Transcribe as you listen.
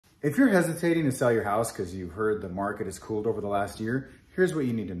If you're hesitating to sell your house because you've heard the market has cooled over the last year, here's what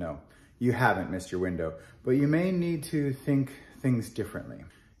you need to know. You haven't missed your window, but you may need to think things differently.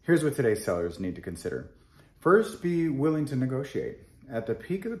 Here's what today's sellers need to consider. First, be willing to negotiate. At the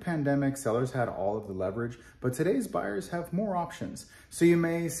peak of the pandemic, sellers had all of the leverage, but today's buyers have more options. So you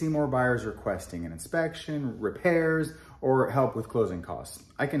may see more buyers requesting an inspection, repairs, or help with closing costs.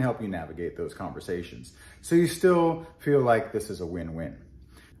 I can help you navigate those conversations so you still feel like this is a win-win.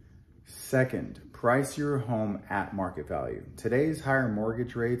 Second, price your home at market value. Today's higher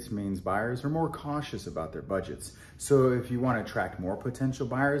mortgage rates means buyers are more cautious about their budgets. So if you want to attract more potential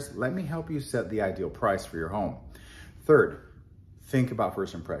buyers, let me help you set the ideal price for your home. Third, think about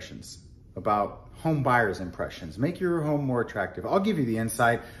first impressions, about home buyers' impressions. Make your home more attractive. I'll give you the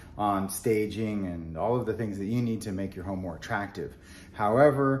insight on staging and all of the things that you need to make your home more attractive.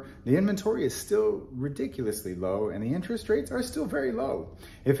 However, the inventory is still ridiculously low and the interest rates are still very low.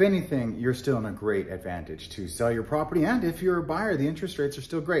 If anything, you're still in a great advantage to sell your property. And if you're a buyer, the interest rates are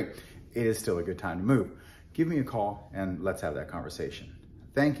still great. It is still a good time to move. Give me a call and let's have that conversation.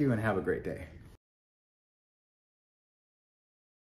 Thank you and have a great day.